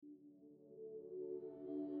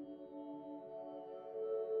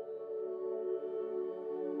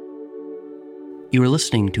You are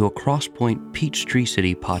listening to a Crosspoint Peachtree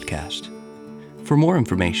City podcast. For more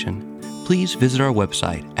information, please visit our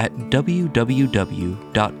website at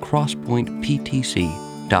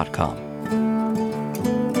www.crosspointptc.com.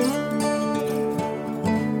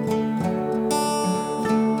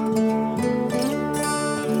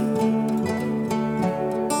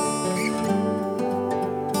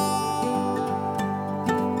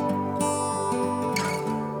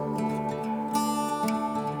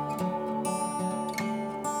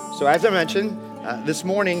 So as I mentioned, this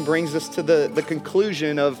morning brings us to the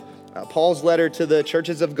conclusion of Paul's letter to the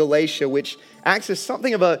churches of Galatia, which acts as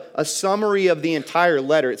something of a summary of the entire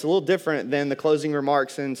letter. It's a little different than the closing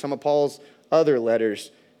remarks in some of Paul's other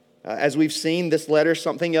letters. As we've seen, this letter is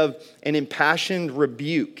something of an impassioned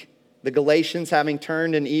rebuke. The Galatians having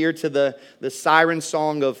turned an ear to the siren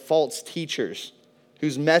song of false teachers,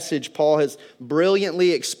 whose message Paul has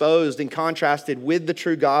brilliantly exposed and contrasted with the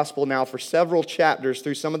true gospel now for several chapters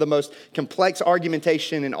through some of the most complex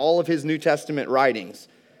argumentation in all of his New Testament writings.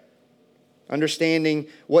 Understanding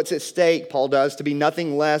what's at stake, Paul does, to be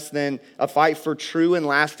nothing less than a fight for true and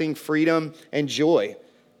lasting freedom and joy.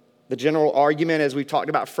 The general argument, as we've talked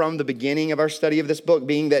about from the beginning of our study of this book,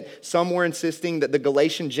 being that some were insisting that the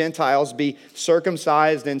Galatian Gentiles be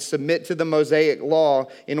circumcised and submit to the Mosaic law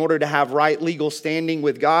in order to have right legal standing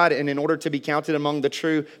with God and in order to be counted among the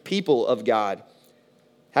true people of God.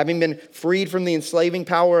 Having been freed from the enslaving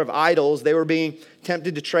power of idols, they were being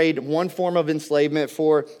tempted to trade one form of enslavement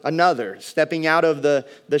for another, stepping out of the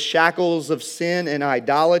shackles of sin and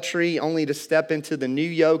idolatry only to step into the new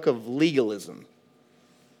yoke of legalism.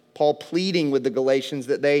 Paul pleading with the Galatians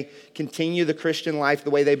that they continue the Christian life the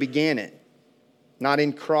way they began it, not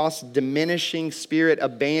in cross-diminishing spirit,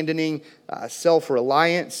 abandoning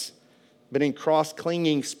self-reliance, but in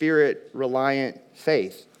cross-clinging spirit-reliant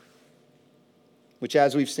faith, which,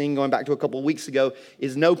 as we've seen going back to a couple of weeks ago,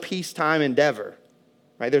 is no peacetime endeavor.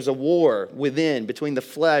 Right? There's a war within between the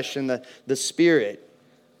flesh and the spirit,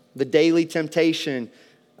 the daily temptation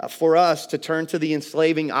for us to turn to the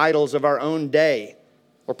enslaving idols of our own day,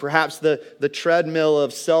 or perhaps the treadmill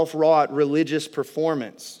of self-wrought religious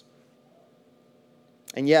performance.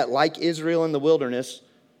 And yet, like Israel in the wilderness,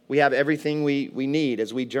 we have everything we need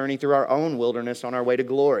as we journey through our own wilderness on our way to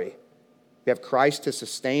glory. We have Christ to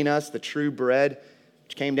sustain us, the true bread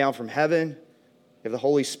which came down from heaven. We have the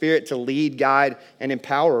Holy Spirit to lead, guide, and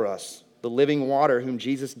empower us, the living water whom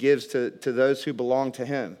Jesus gives to those who belong to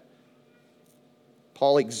him.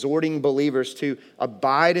 Paul exhorting believers to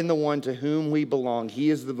abide in the one to whom we belong. He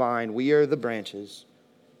is the vine, we are the branches.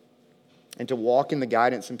 And to walk in the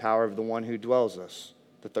guidance and power of the one who dwells us,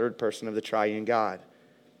 the third person of the triune God.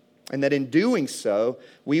 And that in doing so,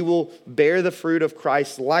 we will bear the fruit of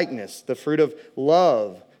Christ's likeness, the fruit of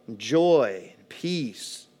love, joy,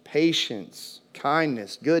 peace, patience,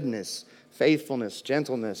 kindness, goodness, faithfulness,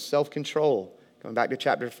 gentleness, self-control. Going back to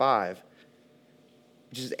chapter 5.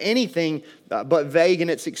 Which is anything but vague in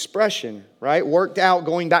its expression, right? Worked out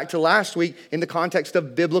going back to last week in the context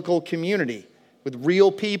of biblical community with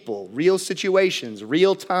real people, real situations,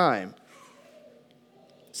 real time.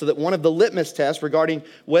 So that one of the litmus tests regarding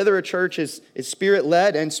whether a church is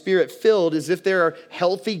spirit-led and spirit-filled is if there are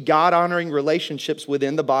healthy, God-honoring relationships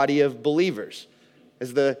within the body of believers.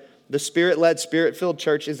 As the spirit-led, spirit-filled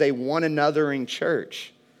church is a one-anothering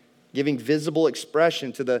church, giving visible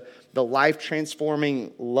expression to the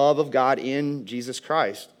life-transforming love of God in Jesus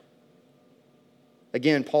Christ.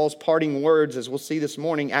 Again, Paul's parting words, as we'll see this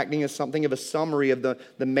morning, acting as something of a summary of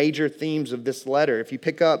the major themes of this letter. If you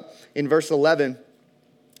pick up in verse 11,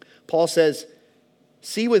 Paul says,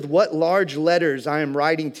 "See with what large letters I am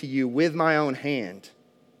writing to you with my own hand."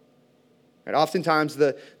 Right? Oftentimes,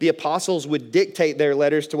 the apostles would dictate their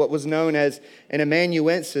letters to what was known as an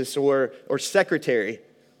amanuensis or secretary,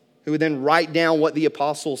 who would then write down what the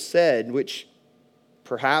apostles said, which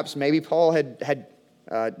perhaps maybe Paul had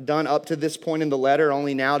done up to this point in the letter,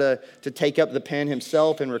 only now to take up the pen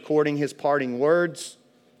himself and recording his parting words.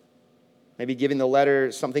 Maybe giving the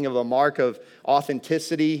letter something of a mark of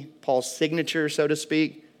authenticity, Paul's signature, so to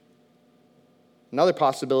speak. Another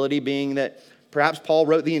possibility being that perhaps Paul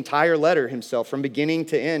wrote the entire letter himself from beginning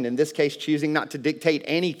to end, in this case choosing not to dictate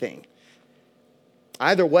anything.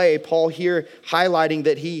 Either way, Paul here highlighting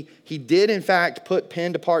that he did in fact put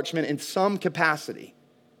pen to parchment in some capacity.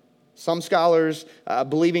 Some scholars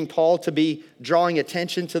believing Paul to be drawing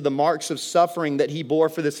attention to the marks of suffering that he bore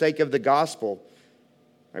for the sake of the gospel.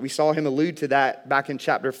 We saw him allude to that back in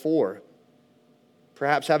chapter 4.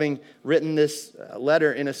 Perhaps having written this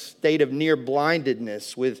letter in a state of near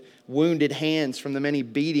blindedness with wounded hands from the many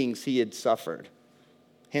beatings he had suffered.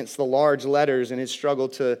 hence the large letters in his struggle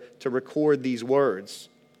to record these words.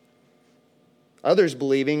 Others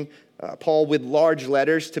believing Paul with large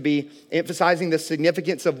letters to be emphasizing the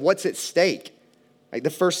significance of what's at stake. Like the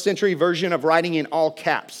first century version of writing in all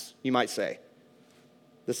caps, you might say.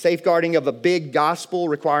 The safeguarding of a big gospel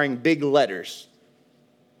requiring big letters.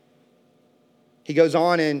 He goes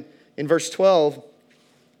on in verse 12,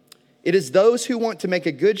 it is those who want to make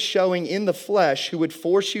a good showing in the flesh who would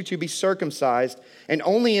force you to be circumcised, and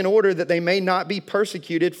only in order that they may not be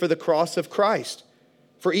persecuted for the cross of Christ.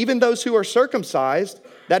 For even those who are circumcised,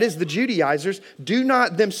 that is the Judaizers, do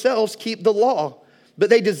not themselves keep the law, but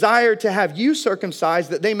they desire to have you circumcised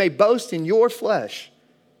that they may boast in your flesh.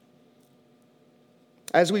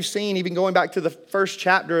 As we've seen, even going back to the first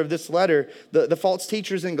chapter of this letter, the false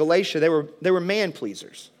teachers in Galatia, they were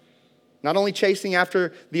man-pleasers. Not only chasing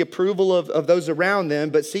after the approval of those around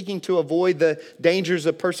them, but seeking to avoid the dangers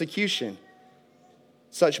of persecution.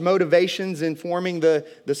 Such motivations informing the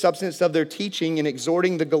substance of their teaching and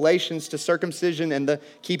exhorting the Galatians to circumcision and the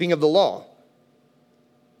keeping of the law.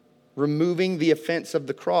 Removing the offense of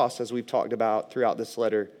the cross, as we've talked about throughout this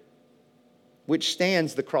letter, which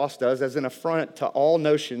stands, the cross does, as an affront to all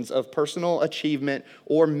notions of personal achievement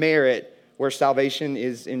or merit where salvation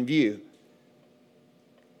is in view.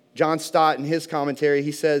 John Stott, in his commentary,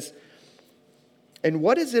 he says, and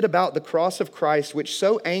what is it about the cross of Christ which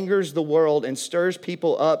so angers the world and stirs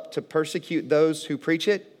people up to persecute those who preach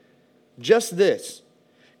it? Just this: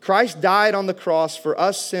 Christ died on the cross for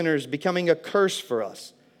us sinners, becoming a curse for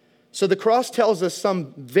us. So the cross tells us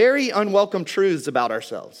some very unwelcome truths about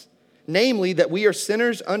ourselves. Namely, that we are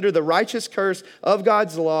sinners under the righteous curse of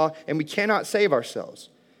God's law, and we cannot save ourselves.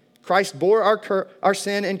 Christ bore our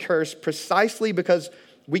sin and curse precisely because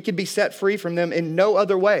we could be set free from them in no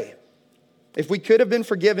other way. If we could have been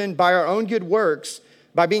forgiven by our own good works,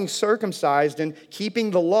 by being circumcised and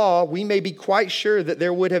keeping the law, we may be quite sure that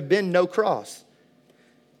there would have been no cross.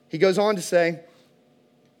 He goes on to say,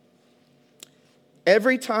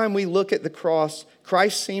 every time we look at the cross,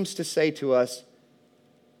 Christ seems to say to us,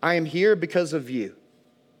 I am here because of you.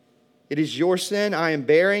 It is your sin I am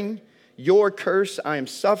bearing, your curse I am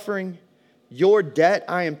suffering, your debt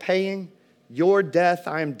I am paying, your death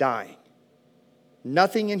I am dying.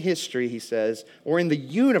 Nothing in history, he says, or in the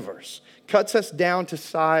universe cuts us down to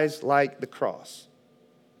size like the cross.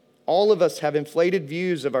 All of us have inflated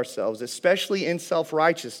views of ourselves, especially in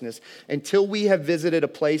self-righteousness, until we have visited a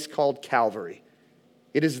place called Calvary.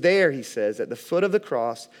 It is there, he says, at the foot of the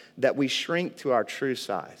cross that we shrink to our true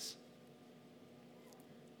size.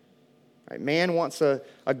 Right, man wants a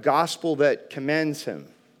gospel that commends him,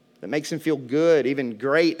 that makes him feel good, even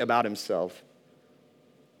great about himself.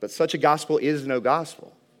 But such a gospel is no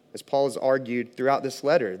gospel, as Paul has argued throughout this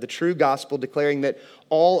letter. The true gospel declaring that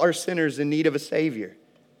all are sinners in need of a Savior,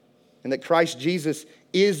 and that Christ Jesus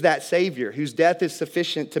is that Savior whose death is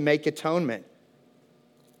sufficient to make atonement.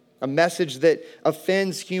 A message that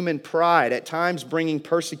offends human pride, at times bringing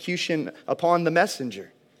persecution upon the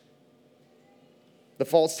messenger. The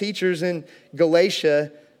false teachers in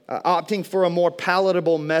Galatia opting for a more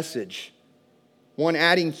palatable message, one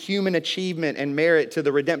adding human achievement and merit to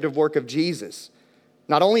the redemptive work of Jesus.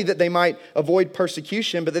 Not only that they might avoid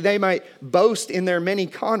persecution, but that they might boast in their many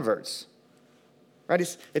converts.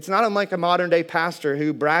 Right? It's not unlike a modern day pastor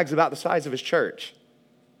who brags about the size of his church.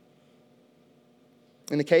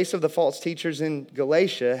 In the case of the false teachers in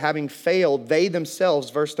Galatia, having failed, they themselves,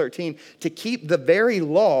 verse 13, to keep the very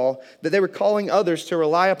law that they were calling others to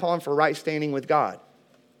rely upon for right standing with God.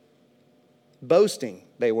 Boasting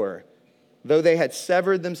they were, though they had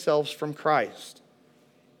severed themselves from Christ.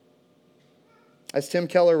 As Tim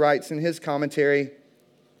Keller writes in his commentary,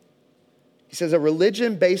 he says, a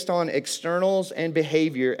religion based on externals and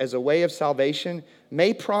behavior as a way of salvation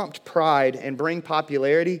may prompt pride and bring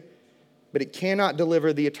popularity, but it cannot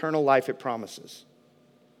deliver the eternal life it promises.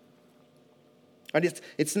 And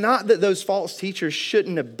it's not that those false teachers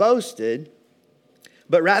shouldn't have boasted,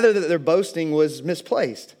 but rather that their boasting was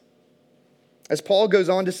misplaced. As Paul goes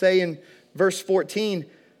on to say in verse 14,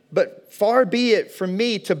 but far be it from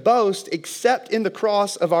me to boast except in the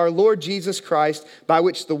cross of our Lord Jesus Christ, by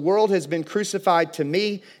which the world has been crucified to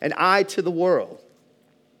me and I to the world.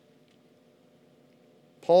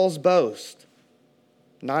 Paul's boast,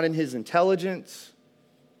 not in his intelligence,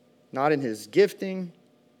 not in his gifting,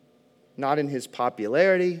 not in his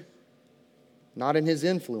popularity, not in his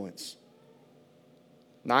influence,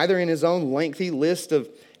 neither in his own lengthy list of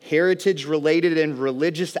heritage-related and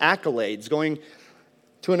religious accolades. Going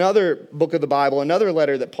to another book of the Bible, another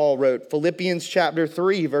letter that Paul wrote, Philippians chapter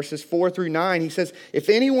 3, verses 4 through 9, he says, if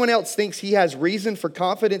anyone else thinks he has reason for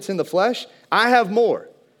confidence in the flesh, I have more.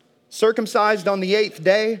 circumcised on the 8th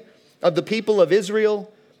day, of the people of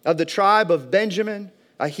Israel, of the tribe of Benjamin,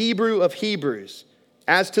 a Hebrew of Hebrews,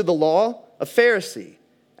 as to the law, a Pharisee,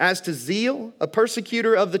 as to zeal, a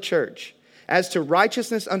persecutor of the church, as to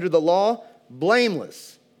righteousness under the law,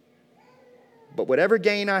 blameless. But whatever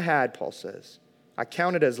gain I had, Paul says, I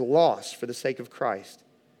counted as loss for the sake of Christ.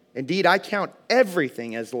 Indeed, I count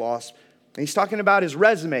everything as loss. And he's talking about his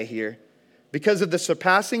resume here. Because of the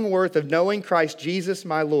surpassing worth of knowing Christ Jesus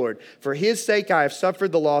my Lord. For his sake I have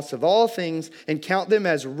suffered the loss of all things and count them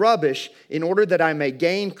as rubbish in order that I may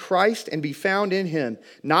gain Christ and be found in him,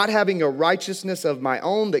 not having a righteousness of my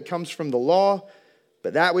own that comes from the law,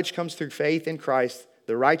 but that which comes through faith in Christ,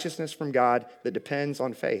 the righteousness from God that depends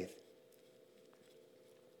on faith.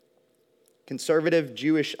 Conservative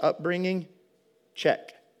Jewish upbringing?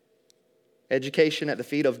 Check. Education at the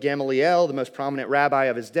feet of Gamaliel, the most prominent rabbi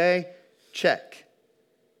of his day? Check.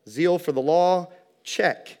 Zeal for the law?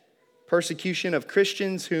 Check. Persecution of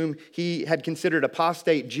Christians whom he had considered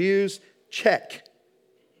apostate Jews? Check.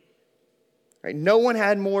 Right? No one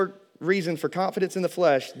had more reason for confidence in the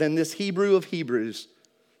flesh than this Hebrew of Hebrews.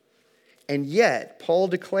 And yet, Paul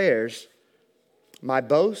declares, my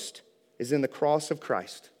boast is in the cross of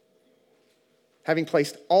Christ. Having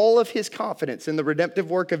placed all of his confidence in the redemptive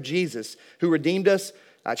work of Jesus, who redeemed us,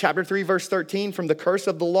 chapter 3, verse 13, from the curse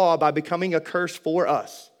of the law by becoming a curse for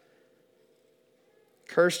us.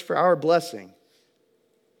 Cursed for our blessing.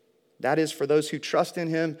 That is for those who trust in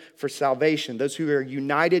him for salvation, those who are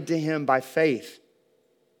united to him by faith.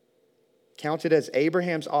 Counted as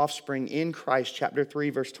Abraham's offspring in Christ, chapter 3,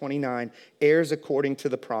 verse 29, heirs according to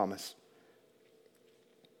the promise.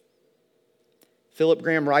 Philip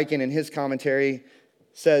Graham Ryken in his commentary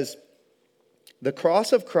says, the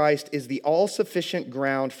cross of Christ is the all-sufficient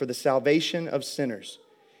ground for the salvation of sinners.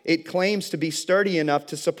 It claims to be sturdy enough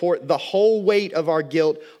to support the whole weight of our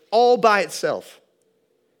guilt all by itself.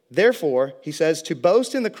 Therefore, he says, to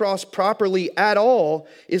boast in the cross properly at all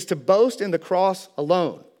is to boast in the cross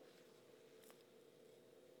alone.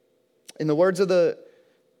 In the words of the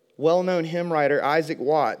well-known hymn writer Isaac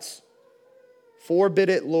Watts, forbid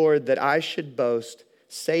it, Lord, that I should boast,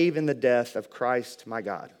 save in the death of Christ my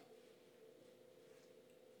God.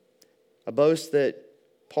 A boast that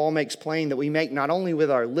Paul makes plain that we make not only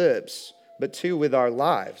with our lips, but too with our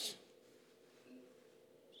lives.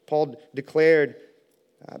 Paul declared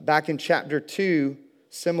back in chapter 2,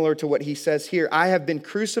 similar to what he says here, I have been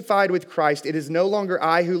crucified with Christ. It is no longer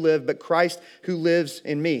I who live, but Christ who lives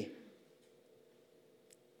in me.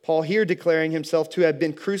 Paul here declaring himself to have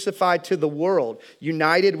been crucified to the world,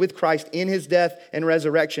 united with Christ in his death and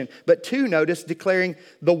resurrection. But two, notice, declaring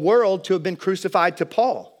the world to have been crucified to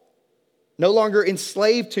Paul. No longer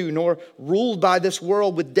enslaved to nor ruled by this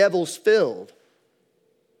world with devils filled.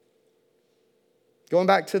 Going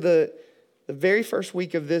back to the very first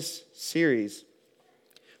week of this series,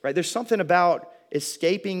 right? There's something about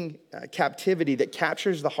escaping captivity that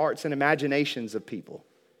captures the hearts and imaginations of people.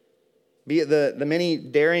 Be it the many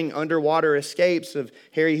daring underwater escapes of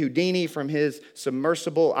Harry Houdini from his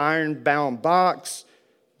submersible iron-bound box,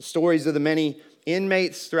 the stories of the many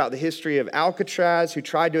inmates throughout the history of Alcatraz who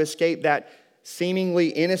tried to escape that seemingly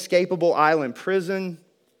inescapable island prison.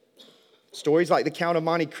 Stories like the Count of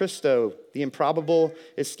Monte Cristo, the improbable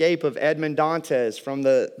escape of Edmond Dantes from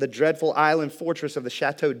the dreadful island fortress of the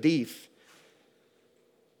Chateau d'If.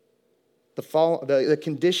 The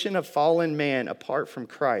condition of fallen man apart from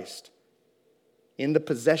Christ, in the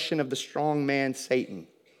possession of the strong man Satan,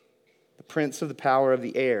 the prince of the power of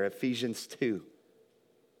the air, Ephesians 2.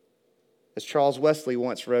 As Charles Wesley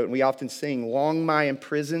once wrote, and we often sing, long my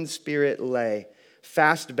imprisoned spirit lay,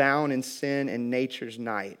 fast bound in sin and nature's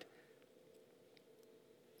night.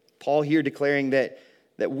 Paul here declaring that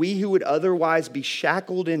we who would otherwise be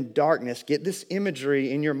shackled in darkness, get this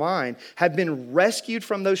imagery in your mind, have been rescued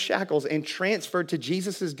from those shackles and transferred to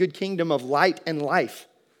Jesus' good kingdom of light and life.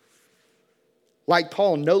 Like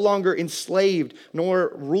Paul, no longer enslaved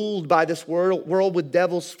nor ruled by this world with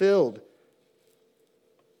devils filled.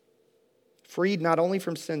 Freed not only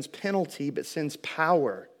from sin's penalty, but sin's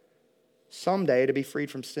power. Someday to be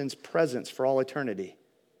freed from sin's presence for all eternity.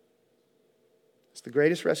 It's the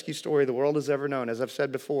greatest rescue story the world has ever known. As I've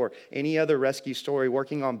said before, any other rescue story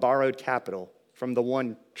working on borrowed capital from the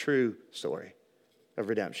one true story of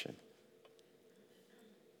redemption.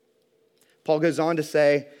 Paul goes on to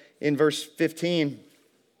say in verse 15, he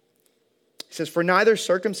says, for neither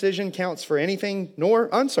circumcision counts for anything nor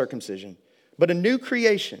uncircumcision, but a new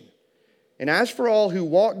creation. And as for all who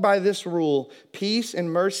walk by this rule, peace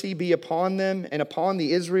and mercy be upon them and upon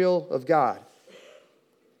the Israel of God.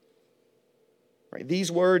 Right?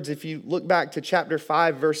 These words, if you look back to chapter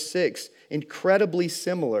 5, verse 6, incredibly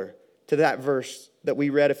similar to that verse that we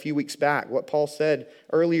read a few weeks back, what Paul said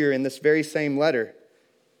earlier in this very same letter,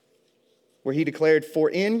 where he declared, "For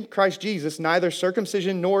in Christ Jesus, neither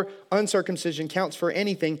circumcision nor uncircumcision counts for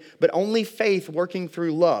anything, but only faith working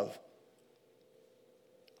through love."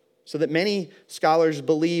 So that many scholars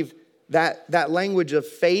believe that language of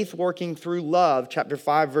faith working through love, chapter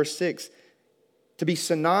 5, verse 6, to be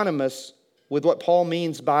synonymous with what Paul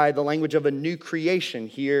means by the language of a new creation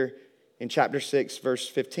here in chapter 6, verse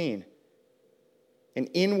 15. An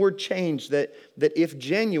inward change that if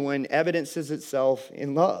genuine, evidences itself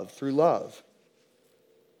in love, through love.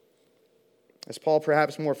 As Paul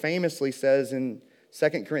perhaps more famously says in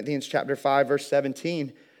 2 Corinthians chapter 5, verse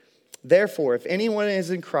 17, "Therefore, if anyone is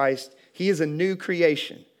in Christ, he is a new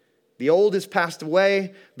creation. The old has passed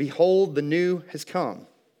away, behold, the new has come."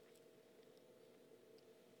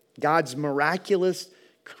 God's miraculous,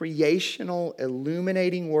 creational,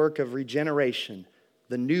 illuminating work of regeneration,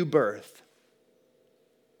 the new birth.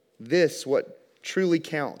 This, what truly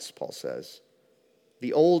counts, Paul says.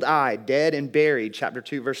 The old I, dead and buried, chapter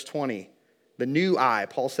 2, verse 20. The new I,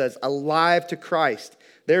 Paul says, alive to Christ.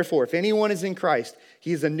 Therefore, if anyone is in Christ,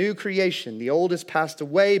 he is a new creation. The old has passed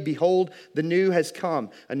away. Behold, the new has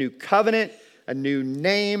come. A new covenant, a new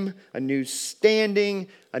name, a new standing,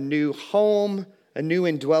 a new home, a new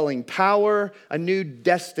indwelling power, a new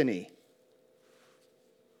destiny.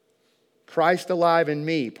 Christ alive in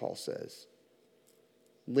me, Paul says.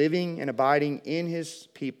 Living and abiding in his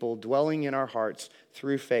people, dwelling in our hearts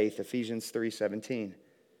through faith, Ephesians 3:17.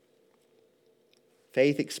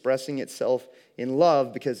 Faith expressing itself in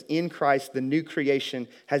love because in Christ the new creation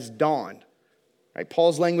has dawned. Right?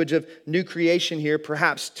 Paul's language of new creation here,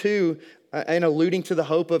 perhaps too, and alluding to the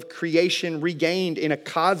hope of creation regained in a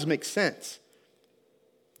cosmic sense.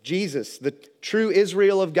 Jesus, the true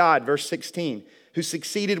Israel of God, verse 16, who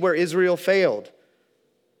succeeded where Israel failed.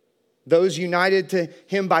 Those united to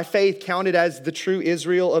him by faith counted as the true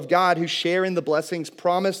Israel of God who share in the blessings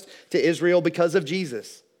promised to Israel because of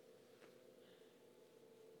Jesus.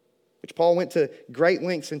 Which Paul went to great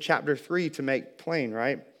lengths in chapter 3 to make plain,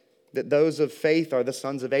 right? That those of faith are the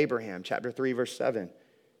sons of Abraham, chapter 3, verse 7,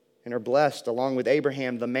 and are blessed along with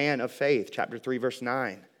Abraham, the man of faith, chapter 3, verse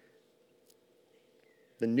 9.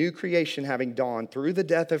 The new creation having dawned through the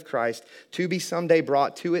death of Christ to be someday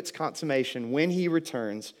brought to its consummation when he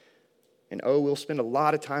returns. And we'll spend a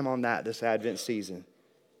lot of time on that this Advent season.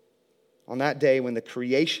 On that day when the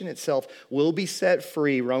creation itself will be set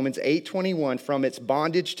free, Romans 8:21, from its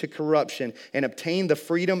bondage to corruption and obtain the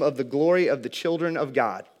freedom of the glory of the children of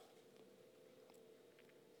God.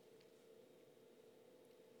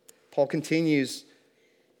 Paul continues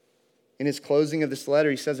in his closing of this letter.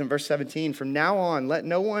 He says in verse 17, "From now on, let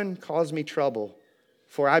no one cause me trouble,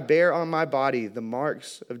 for I bear on my body the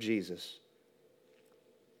marks of Jesus."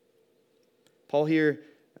 Paul here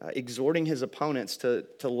exhorting his opponents to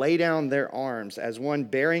lay down their arms as one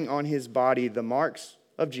bearing on his body the marks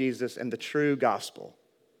of Jesus and the true gospel.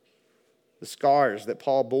 The scars that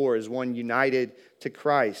Paul bore as one united to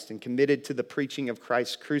Christ and committed to the preaching of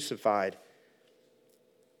Christ crucified.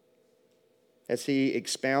 As he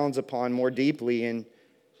expounds upon more deeply in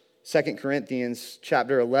 2 Corinthians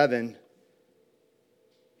chapter 11,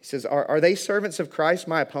 he says, Are they servants of Christ,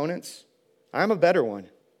 my opponents? I am a better one.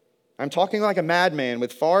 I'm talking like a madman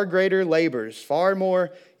with far greater labors, far more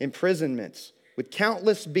imprisonments, with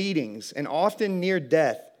countless beatings, and often near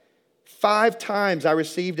death. 5 times I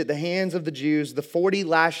received at the hands of the Jews the 40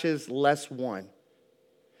 lashes less one.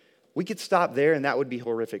 We could stop there and that would be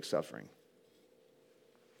horrific suffering.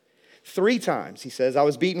 3 times, he says, I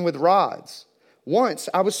was beaten with rods. Once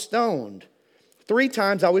I was stoned. 3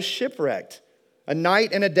 times I was shipwrecked. A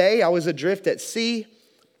night and a day I was adrift at sea,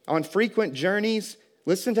 on frequent journeys.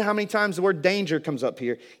 Listen to how many times the word danger comes up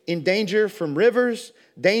here. In danger from rivers,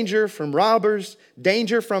 danger from robbers,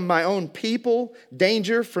 danger from my own people,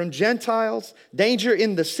 danger from Gentiles, danger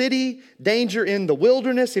in the city, danger in the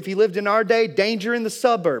wilderness, if he lived in our day, danger in the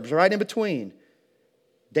suburbs, right in between.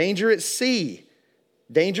 Danger at sea,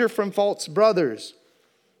 danger from false brothers,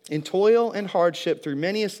 in toil and hardship through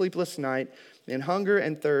many a sleepless night, in hunger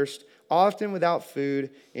and thirst, often without food,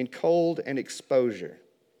 in cold and exposure.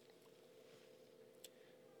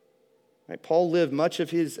 Right, Paul lived much of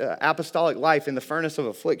his apostolic life in the furnace of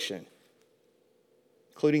affliction,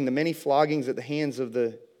 including the many floggings at the hands of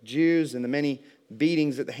the Jews and the many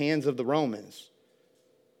beatings at the hands of the Romans,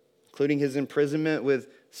 including his imprisonment with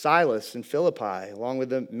Silas in Philippi, along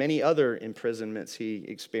with the many other imprisonments he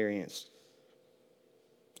experienced.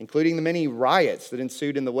 including the many riots that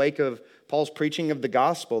ensued in the wake of Paul's preaching of the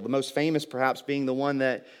gospel, the most famous perhaps being the one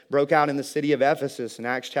that broke out in the city of Ephesus in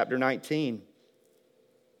Acts chapter 19,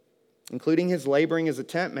 including his laboring as a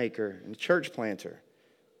tent maker and church planter,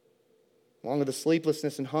 along with the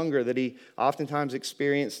sleeplessness and hunger that he oftentimes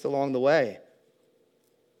experienced along the way.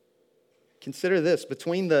 Consider this,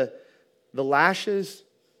 between the lashes,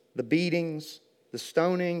 the beatings, the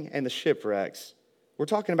stoning, and the shipwrecks, we're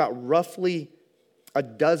talking about roughly a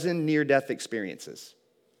dozen near-death experiences.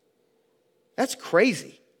 That's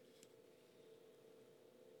crazy.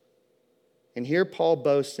 And here Paul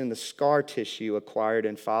boasts in the scar tissue acquired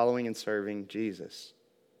in following and serving Jesus.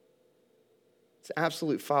 It's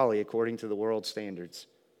absolute folly according to the world's standards.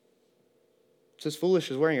 It's as foolish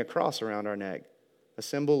as wearing a cross around our neck, a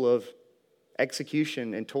symbol of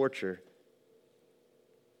execution and torture.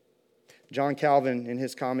 John Calvin, in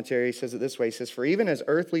his commentary, says it this way. He says, "For even as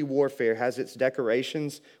earthly warfare has its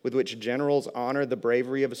decorations with which generals honor the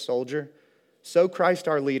bravery of a soldier, so Christ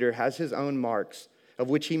our leader has his own marks, of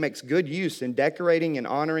which he makes good use in decorating and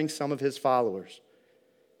honoring some of his followers.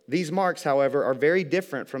 These marks, however, are very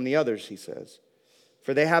different from the others," he says,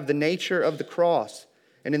 "for they have the nature of the cross,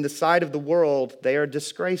 and in the sight of the world they are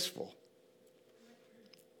disgraceful."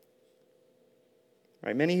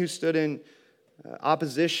 Right? Many who stood in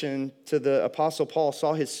opposition to the Apostle Paul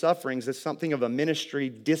saw his sufferings as something of a ministry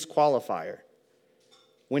disqualifier,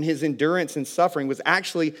 when his endurance and suffering was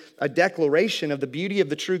actually a declaration of the beauty of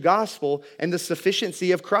the true gospel and the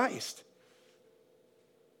sufficiency of Christ.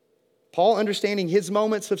 Paul, understanding his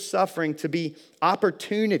moments of suffering to be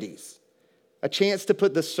opportunities, a chance to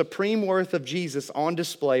put the supreme worth of Jesus on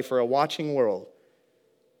display for a watching world,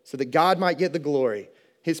 so that God might get the glory,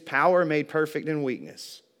 his power made perfect in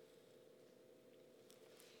weakness.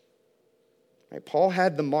 Right? Paul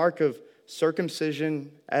had the mark of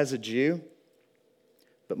circumcision as a Jew,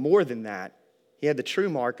 but more than that, he had the true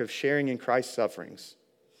mark of sharing in Christ's sufferings.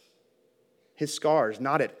 His scars,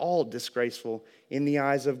 not at all disgraceful in the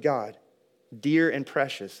eyes of God, dear and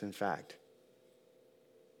precious, in fact,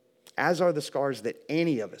 as are the scars that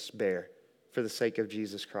any of us bear for the sake of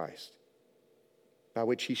Jesus Christ, by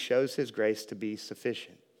which he shows his grace to be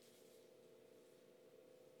sufficient.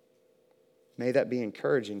 May that be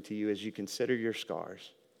encouraging to you as you consider your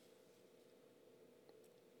scars.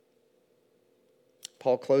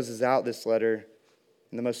 Paul closes out this letter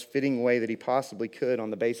in the most fitting way that he possibly could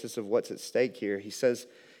on the basis of what's at stake here. He says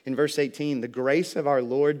in verse 18, "The grace of our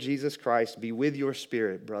Lord Jesus Christ be with your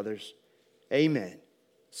spirit, brothers. Amen.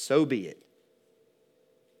 So be it."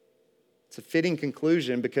 It's a fitting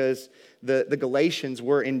conclusion because the Galatians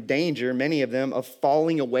were in danger, many of them, of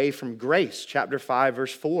falling away from grace. Chapter 5,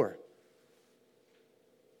 verse 4.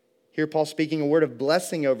 Here Paul speaking a word of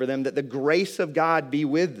blessing over them, that the grace of God be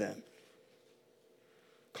with them.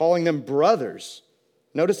 Calling them brothers.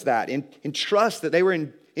 Notice that, in trust that they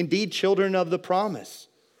were indeed children of the promise.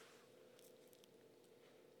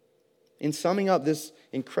 In summing up this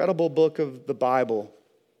incredible book of the Bible,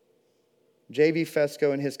 J.V.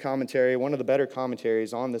 Fesco in his commentary, one of the better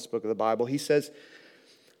commentaries on this book of the Bible, he says,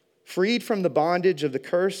 "Freed from the bondage of the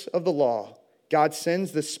curse of the law, God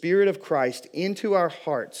sends the Spirit of Christ into our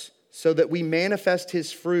hearts so that we manifest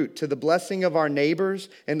his fruit to the blessing of our neighbors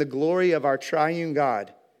and the glory of our triune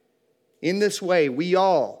God. In this way, we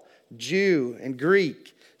all, Jew and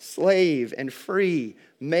Greek, slave and free,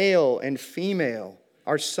 male and female,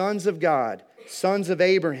 are sons of God, sons of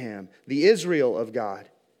Abraham, the Israel of God.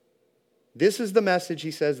 This is the message,"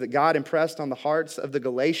 he says, "that God impressed on the hearts of the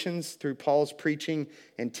Galatians through Paul's preaching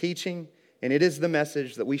and teaching, and it is the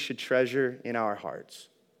message that we should treasure in our hearts."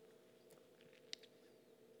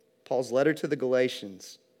 Paul's letter to the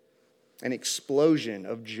Galatians, an explosion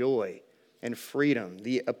of joy and freedom.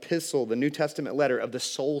 The epistle, the New Testament letter of the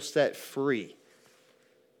soul set free.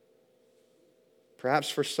 Perhaps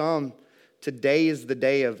for some, today is the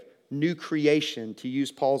day of new creation, to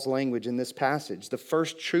use Paul's language in this passage. The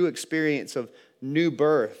first true experience of new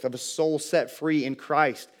birth, of a soul set free in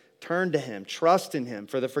Christ. Turn to him, trust in him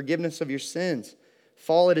for the forgiveness of your sins.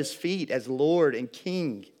 Fall at his feet as Lord and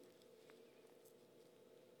King.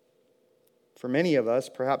 For many of us,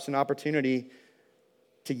 perhaps an opportunity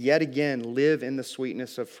to yet again live in the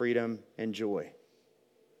sweetness of freedom and joy.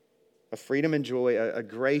 A freedom and joy, a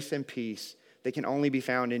grace and peace that can only be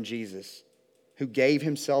found in Jesus, who gave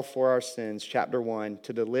himself for our sins, chapter 1,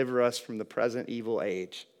 to deliver us from the present evil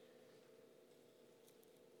age.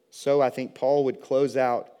 So I think Paul would close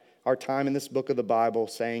out our time in this book of the Bible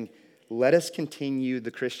saying, let us continue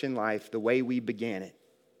the Christian life the way we began it.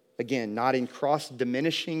 Again, not in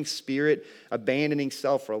cross-diminishing spirit, abandoning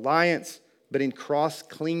self-reliance, but in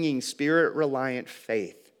cross-clinging, spirit-reliant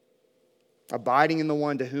faith. abiding in the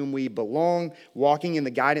one to whom we belong, walking in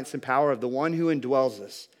the guidance and power of the one who indwells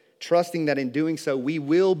us, trusting that in doing so, we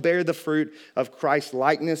will bear the fruit of Christ's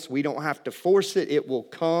likeness. We don't have to force it. It will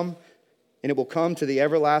come, and it will come to the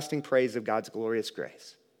everlasting praise of God's glorious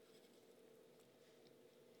grace.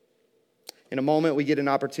 In a moment, we get an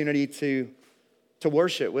opportunity to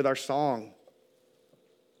worship with our song.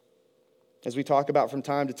 As we talk about from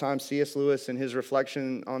time to time, C.S. Lewis in his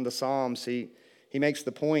reflection on the Psalms, he makes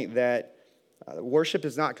the point that worship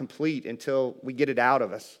is not complete until we get it out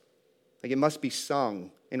of us. Like, it must be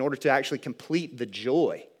sung in order to actually complete the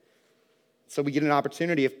joy. So we get an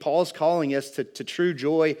opportunity, if Paul's calling us to true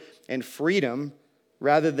joy and freedom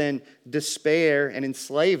rather than despair and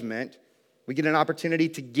enslavement, we get an opportunity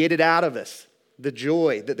to get it out of us, the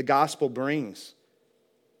joy that the gospel brings.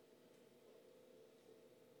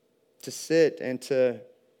 To sit and to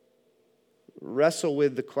wrestle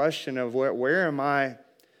with the question of where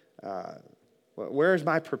is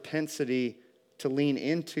my propensity to lean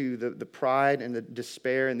into the pride and the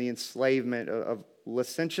despair and the enslavement of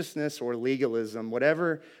licentiousness or legalism,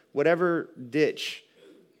 whatever ditch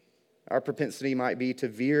our propensity might be to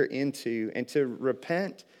veer into, and to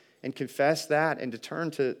repent and confess that and to turn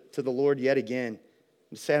to the Lord yet again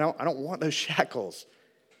and say, I don't want those shackles.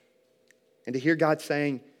 And to hear God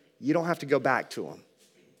saying, you don't have to go back to them.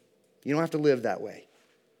 You don't have to live that way.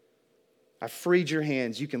 I freed your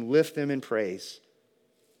hands. You can lift them in praise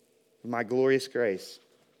of my glorious grace.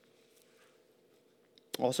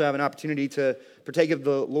 Also have an opportunity to partake of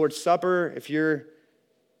the Lord's Supper. If you're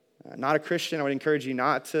not a Christian, I would encourage you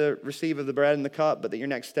not to receive of the bread and the cup, but that your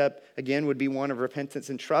next step, again, would be one of repentance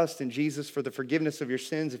and trust in Jesus for the forgiveness of your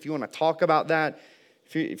sins. If you want to talk about that,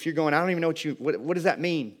 if you're going, I don't even know what does that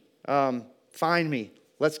mean? Find me.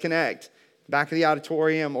 Let's connect. Back of the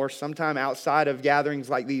auditorium or sometime outside of gatherings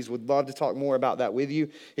like these. Would love to talk more about that with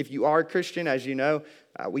you. If you are a Christian, as you know,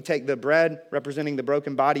 we take the bread representing the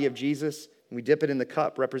broken body of Jesus, and we dip it in the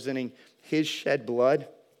cup representing his shed blood.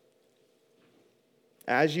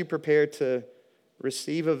 As you prepare to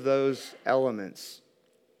receive of those elements,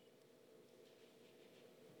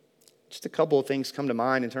 just a couple of things come to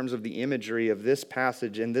mind in terms of the imagery of this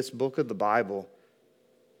passage in this book of the Bible.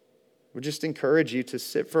 We'll just encourage you to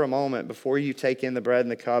sit for a moment before you take in the bread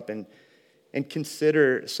and the cup and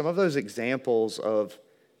consider some of those examples of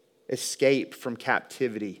escape from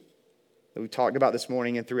captivity that we talked about this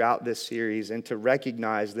morning and throughout this series, and to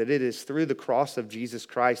recognize that it is through the cross of Jesus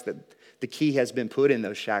Christ that the key has been put in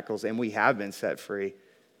those shackles and we have been set free.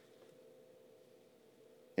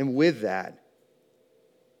 And with that,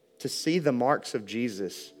 to see the marks of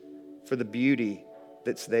Jesus for the beauty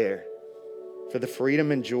that's there, for the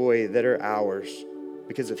freedom and joy that are ours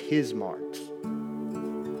because of his marks.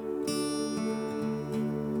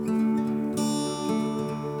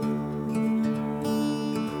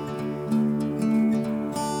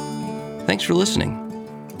 Thanks for listening.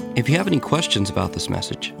 If you have any questions about this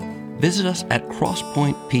message, visit us at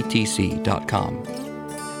crosspointptc.com.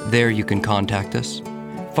 There you can contact us,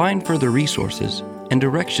 find further resources, and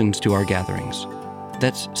directions to our gatherings.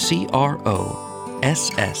 That's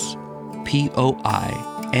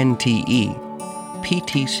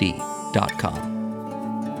CROSSPOINTEPTC.com.